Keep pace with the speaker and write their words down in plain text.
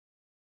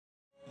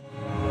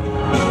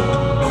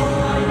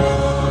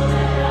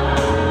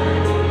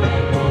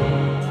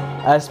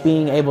us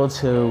being able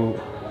to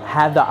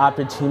have the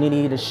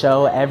opportunity to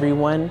show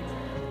everyone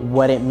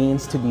what it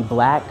means to be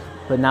Black,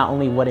 but not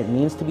only what it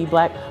means to be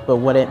Black, but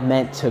what it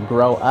meant to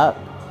grow up,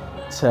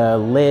 to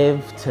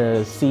live,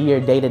 to see your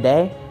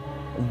day-to-day.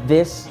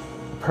 This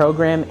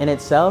program in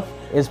itself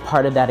is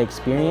part of that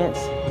experience.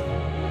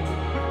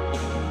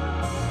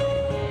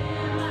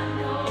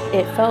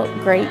 It felt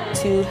great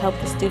to help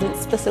the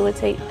students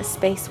facilitate a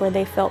space where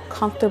they felt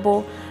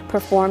comfortable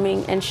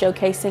performing and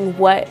showcasing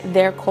what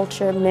their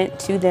culture meant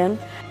to them.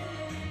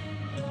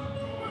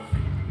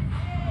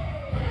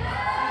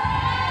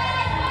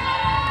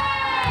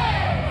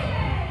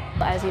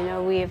 As you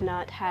know, we have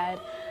not had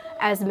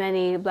as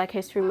many Black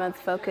History Month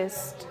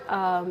focused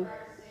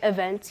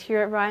events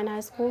here at Ryan High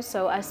School,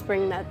 so us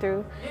bringing that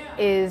through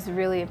is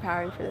really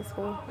empowering for the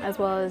school, as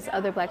well as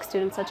other Black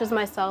students such as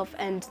myself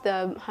and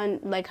the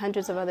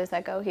hundreds of others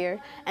that go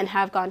here and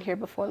have gone here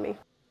before me.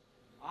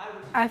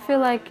 I feel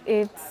like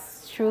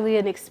it's truly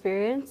an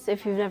experience.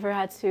 If you've never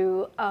had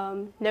to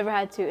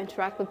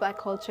interact with Black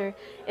culture,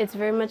 it's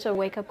very much a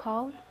wake-up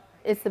call.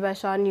 It's the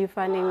best shot in you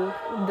finding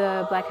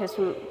the Black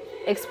history,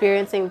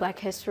 experiencing Black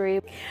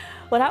history.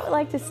 What I would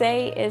like to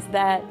say is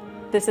that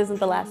this isn't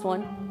the last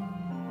one.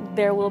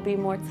 There will be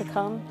more to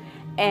come,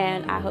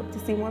 and I hope to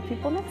see more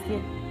people next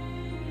year.